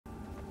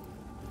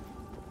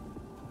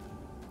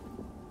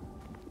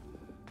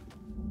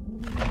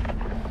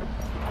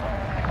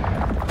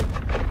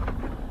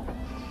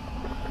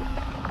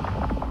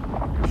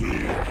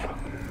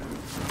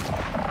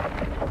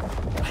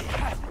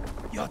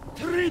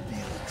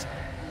tribute.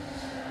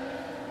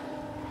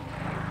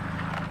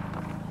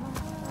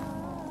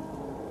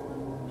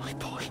 My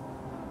boy,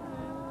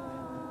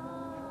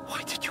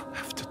 why did you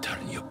have to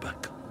turn your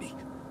back on me?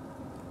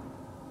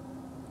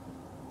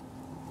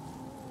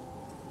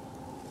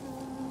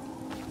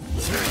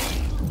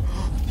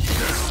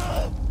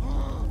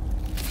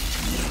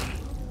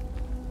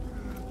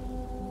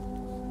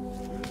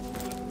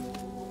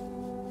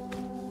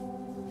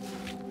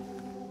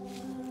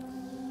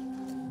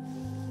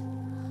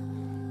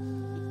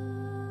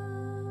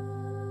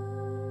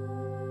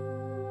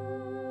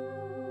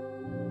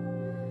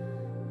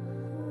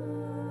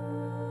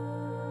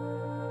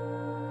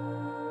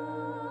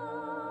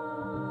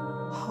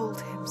 Hold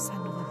him,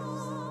 Senua.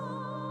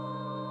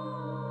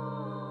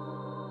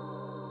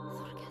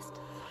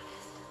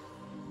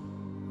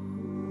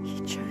 He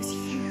chose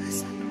you,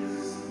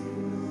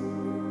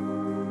 Senua.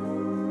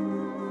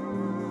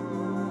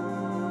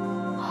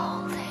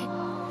 Hold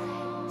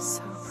him.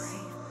 So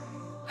brave.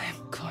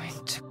 I'm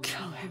going to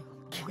kill him.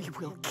 We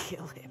will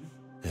kill him.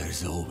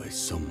 There's always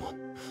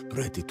someone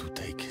ready to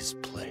take his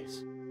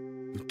place.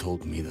 You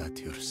told me that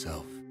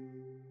yourself.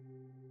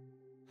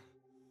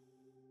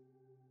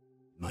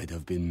 Might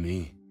have been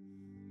me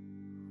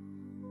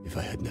if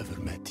I had never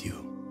met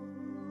you.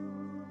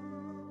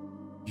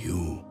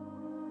 You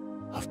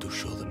have to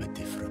show them a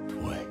different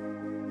way.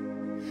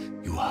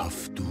 You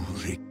have to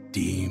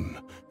redeem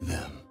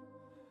them.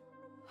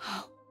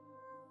 How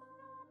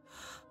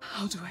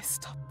do I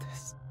stop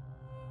this?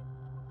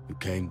 You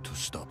came to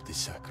stop the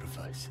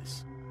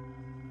sacrifices.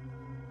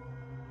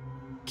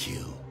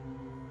 Kill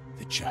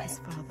the giant.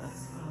 Father.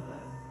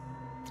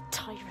 The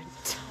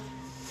tyrant.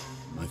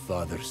 My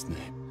father's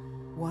name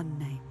One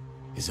name.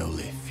 is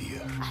only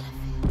fear.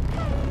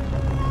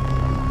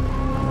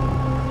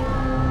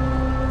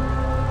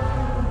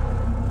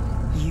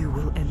 You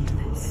will end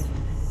this.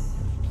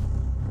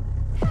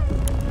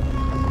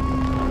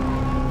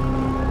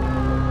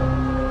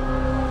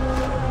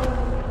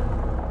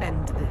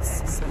 End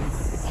this,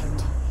 Senua. End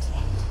it.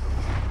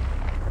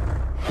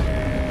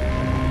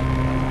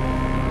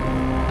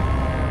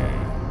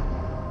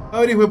 A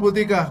ver, hijo de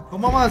putica,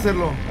 ¿cómo vamos a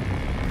hacerlo?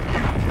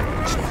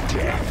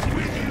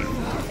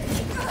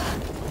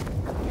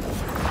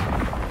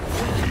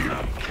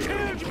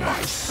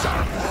 My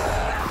son!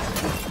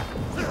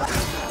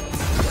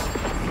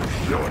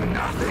 You're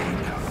nothing!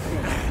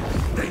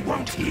 They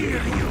won't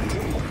hear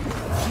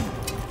you!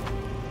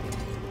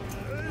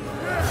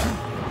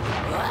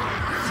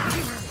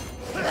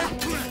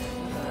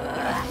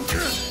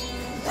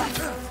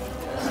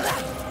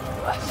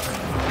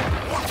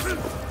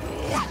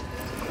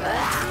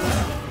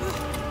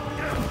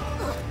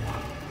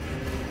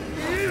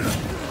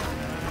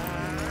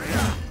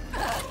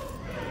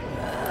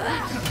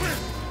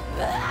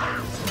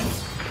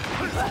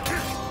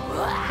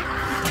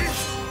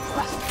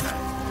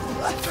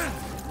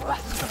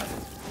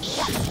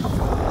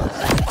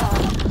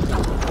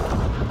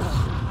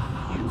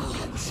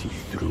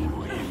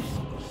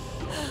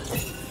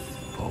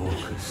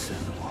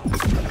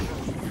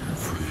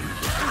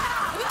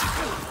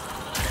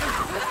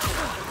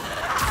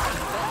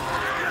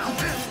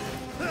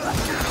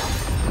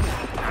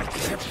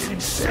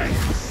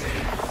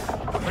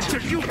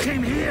 Until you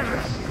came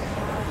here!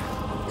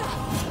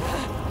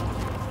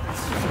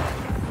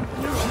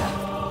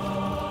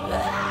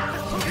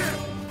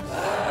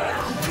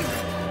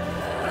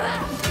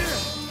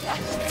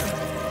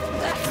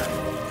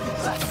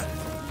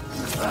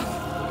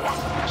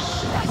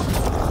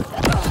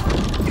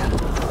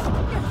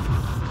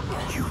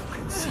 You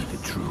can see the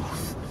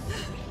truth.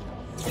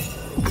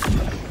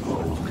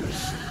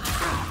 Focus.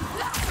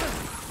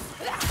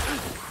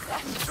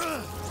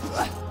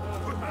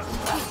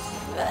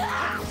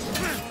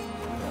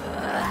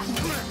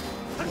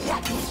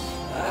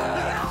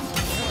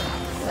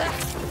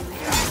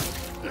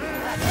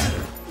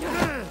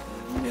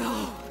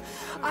 No.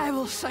 I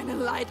will shine a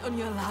light on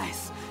your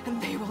lies,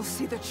 and they will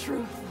see the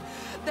truth.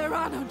 There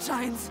are no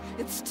giants.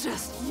 It's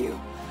just you.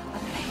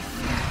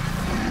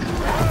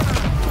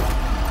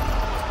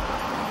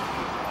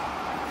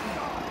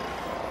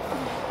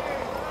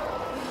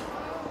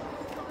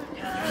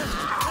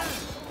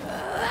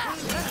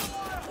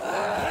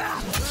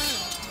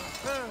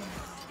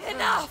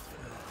 Enough!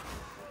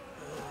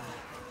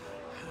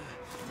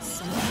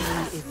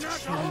 Something is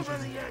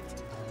changing.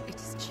 It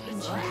is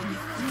changing. Can you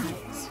feel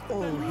it?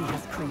 All he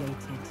has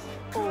created.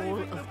 All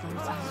of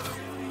those eyes.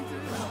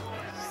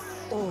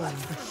 All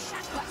the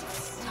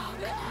shadows.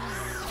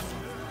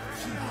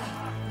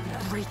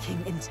 Breaking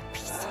into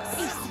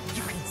pieces.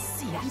 You can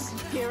see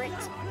it. Hear it?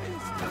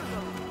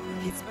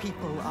 His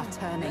people are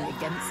turning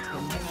against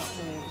him.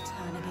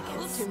 Turning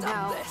against him Stop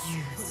now. this.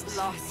 Used,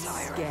 Lost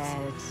tyrant.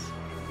 scared.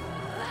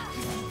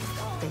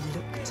 They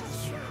look to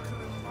you.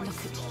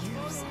 Look at you,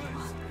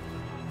 Senua.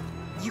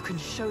 You can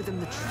show them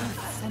the truth,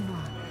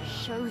 Senua.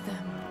 Show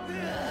them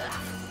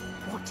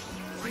What he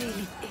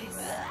really is.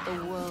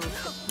 the world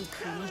that he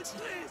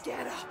created.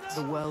 Get up.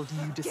 The world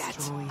you Get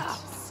destroyed. up.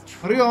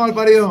 Arriba,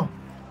 malparido.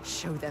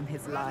 Show them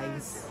his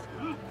lies.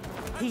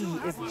 He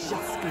is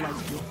just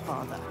like your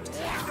father.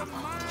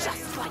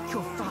 Just like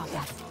your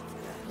father.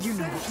 You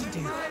know what to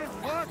do.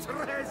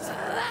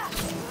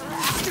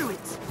 Do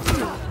it.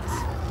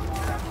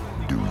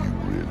 Do you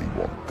really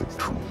want the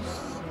truth?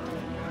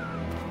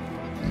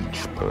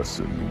 Each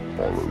person who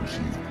follows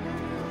you,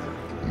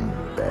 you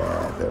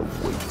bear their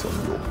weight on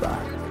your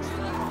back.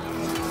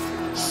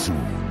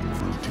 Soon you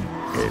will do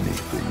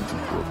anything to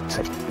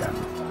protect them,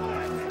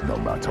 no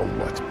matter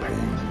what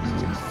pain you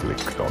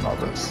inflict on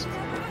others.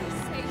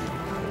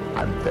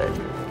 And then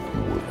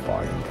you will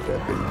find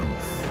their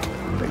belief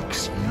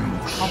makes you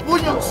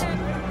 ¡Puños! strong.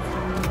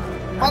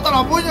 ¡Mátalo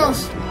a puños!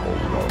 To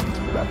hold on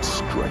to that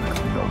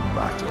strength no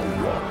matter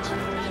what.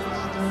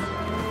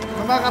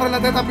 No me agarre la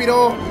teta,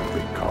 piro. Will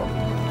become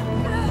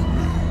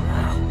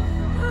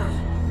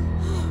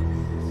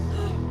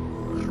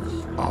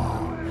you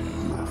are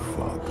your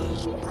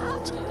father's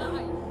daughter.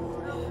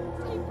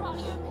 He brought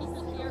your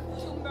people here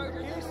to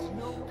murder you.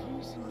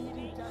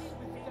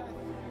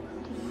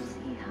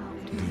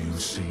 Do you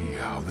see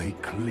how they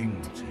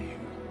cling to you?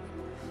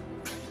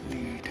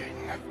 Pleading.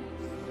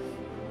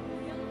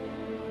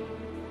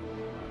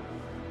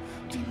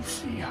 Do you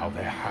see how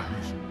their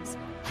hands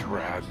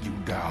drag you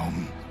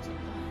down?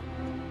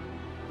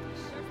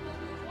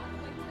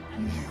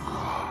 You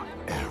are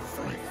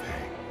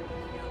everything.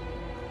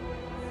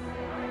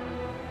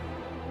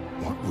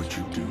 What would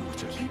you do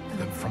to keep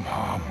them from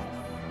harm?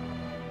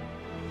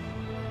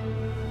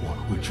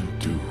 What would you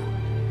do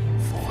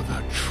for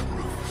the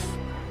truth?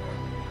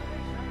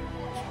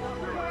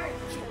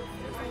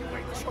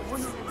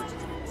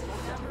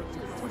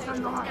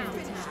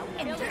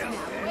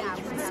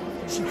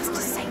 She has to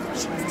say what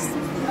she has to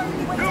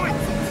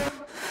say.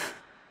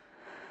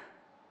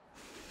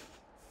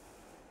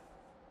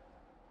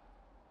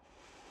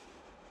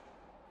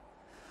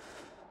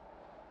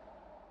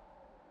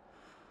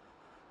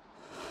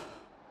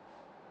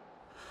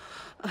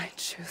 I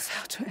choose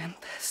how to end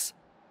this.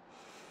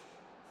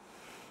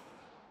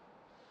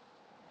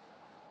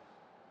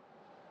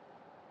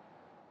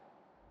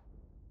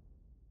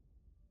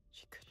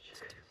 She couldn't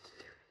do it.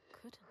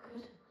 Couldn't.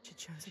 She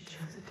chose a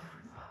different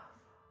path.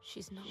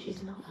 She's not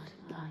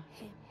like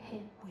him.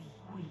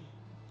 We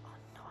are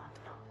not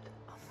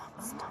a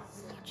monster.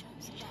 You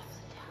chose a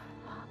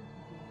different path.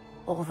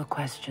 All the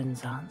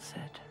questions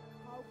answered.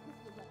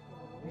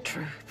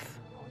 Truth,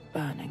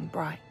 burning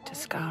bright to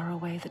scour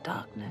away the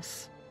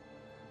darkness.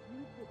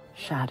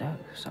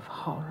 Shadows of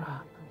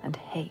horror and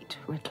hate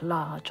writ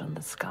large on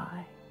the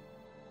sky.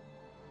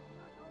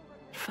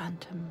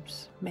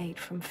 Phantoms made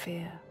from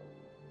fear.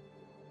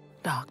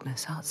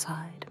 Darkness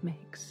outside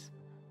makes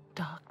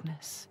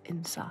darkness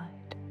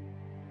inside.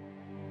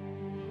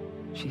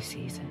 She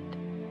sees it.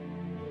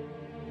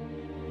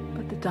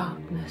 But the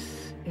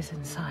darkness is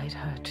inside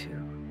her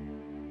too.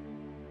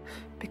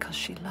 Because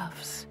she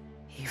loves,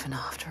 even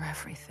after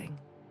everything.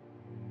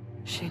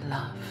 She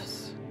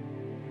loves.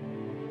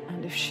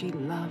 And if she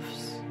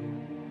loves,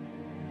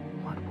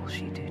 what will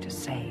she do to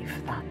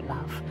save that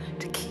love,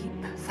 to keep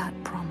that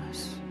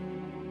promise?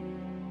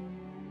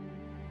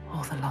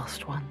 All the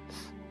lost ones,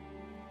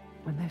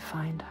 when they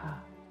find her,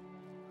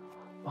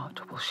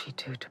 what will she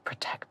do to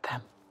protect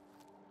them?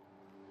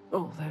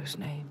 All those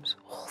names,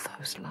 all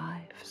those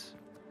lives.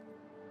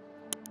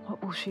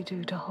 What will she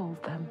do to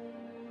hold them?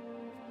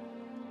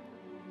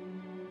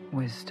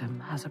 Wisdom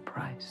has a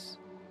price.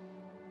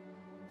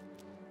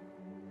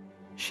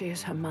 She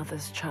is her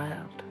mother's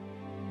child.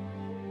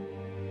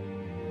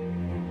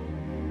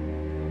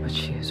 But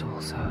she is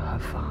also her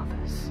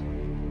father's.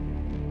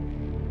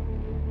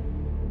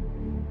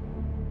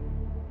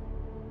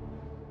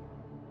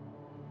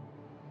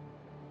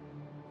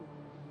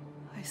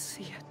 I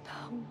see it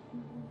now.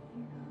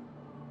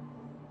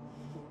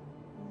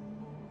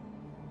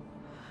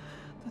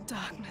 The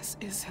darkness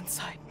is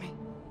inside me.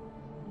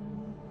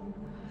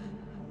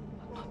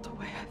 But not the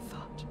way I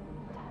thought.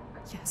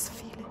 Yes,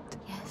 feel it.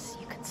 Yes,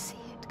 you can see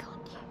it,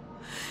 can't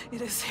you?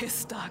 It is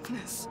his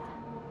darkness,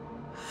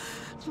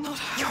 not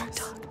hers. Your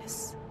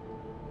darkness.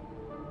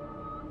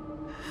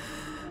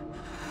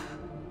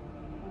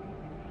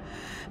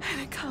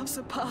 And it carves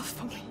a path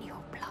for me, In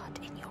your blood,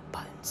 in your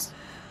bones.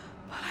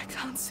 but I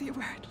can't see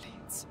where it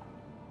leads.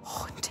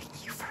 Haunting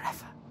you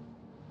forever.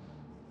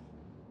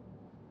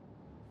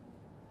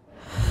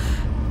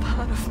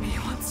 Part of me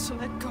wants to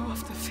let go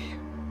of the fear.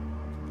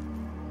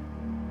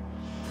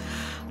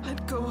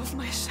 Let go of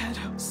my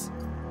shadows.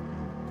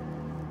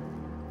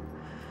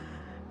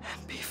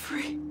 And be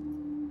free.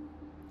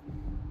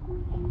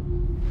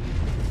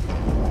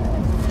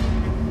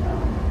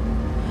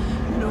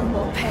 No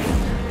more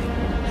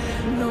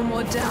pain. No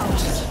more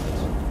doubt.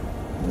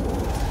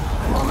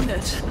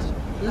 Honored.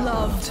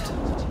 Loved.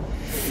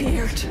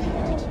 Feared.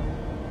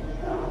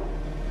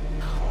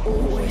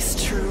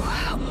 Always true.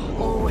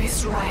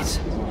 Always right.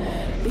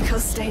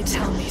 Because they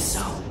tell me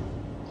so.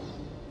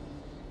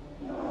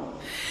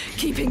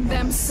 Keeping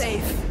them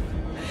safe.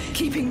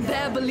 Keeping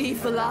their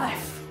belief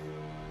alive.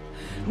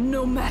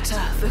 No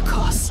matter the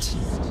cost.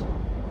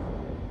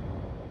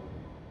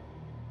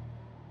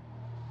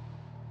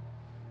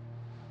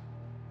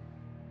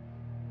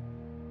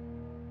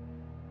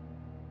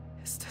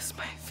 Is this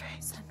my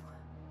fate?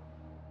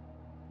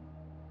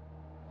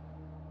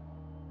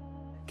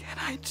 Can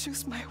I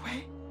choose my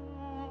way?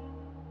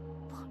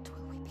 What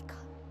will we become?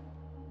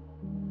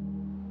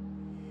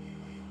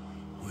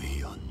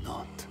 We are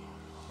not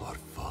our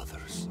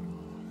fathers.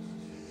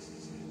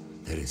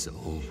 There is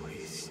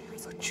always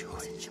a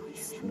choice.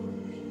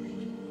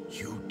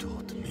 You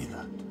taught me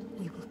that.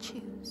 We will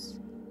choose.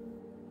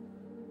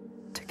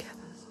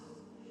 Together.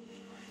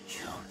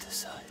 You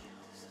decide.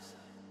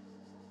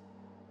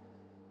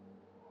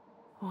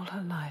 All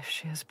her life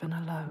she has been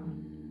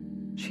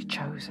alone. She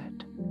chose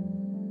it.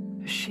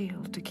 A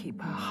shield to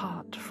keep her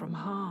heart from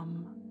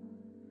harm.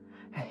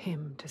 A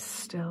hymn to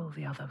still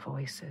the other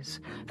voices,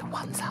 the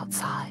ones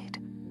outside.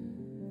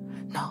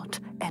 Not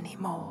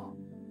anymore.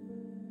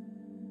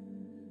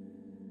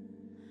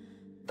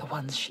 The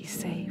ones she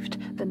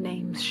saved, the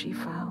names she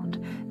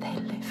found, they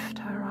lift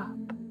her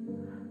up.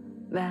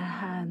 Their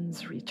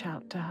hands reach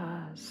out to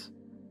hers.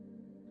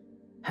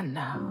 And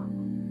now,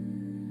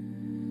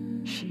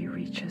 she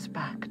reaches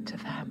back to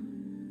them.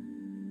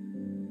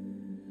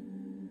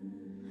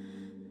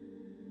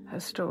 Her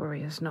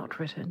story is not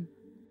written.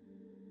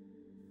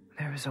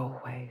 There is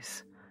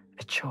always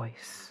a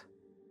choice.